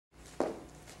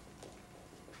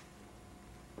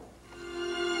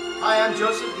Hi, I'm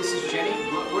Joseph. This is Jenny.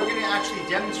 What we're going to actually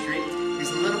demonstrate is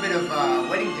a little bit of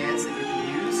wedding dance that you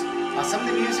can use. Some of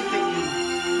the music that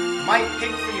you might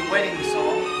pick for your wedding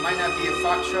song might not be a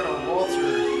foxtrot or waltz or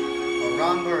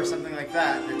rumba or something like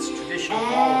that. That's traditional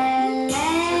ballroom.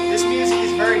 But this music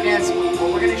is very danceable.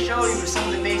 What we're going to show you is some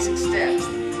of the basic steps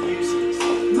that you can use this.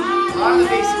 A lot of the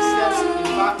basic steps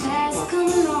in boxing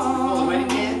we call the wedding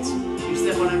dance. You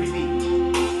step on every beat.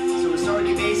 So we'll start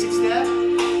with the basic step.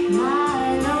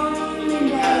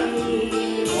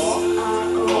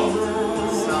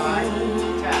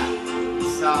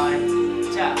 Side,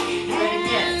 tap. Then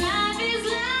again.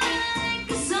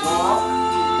 Walk,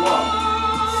 walk.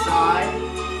 Side,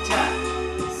 tap.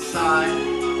 Side,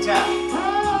 tap.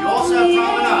 You also have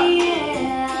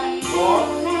promenade. Walk,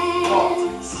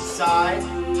 walk. Side,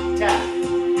 tap.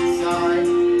 Side,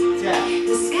 tap.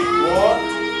 Walk,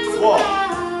 walk.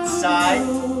 Side,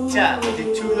 tap. I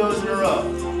did 2 of those in a row.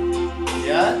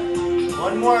 Yeah?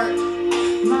 One more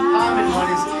common one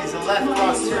is a left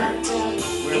cross turn.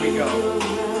 Where we go.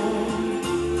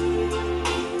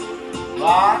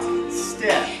 Lock,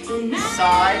 step,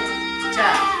 side,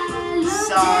 tap,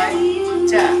 side,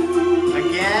 tap.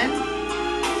 Again.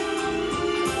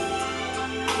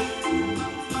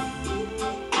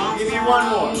 I'll give you one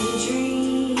more.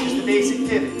 Just the basic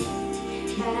pivot.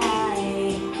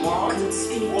 Walk,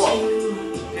 walk.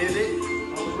 Pivot,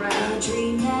 around.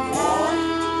 Walk,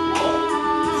 walk.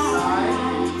 Side,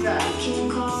 tap,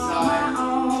 side,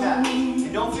 tap.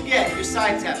 And don't forget your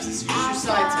side taps. This is your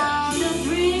side taps.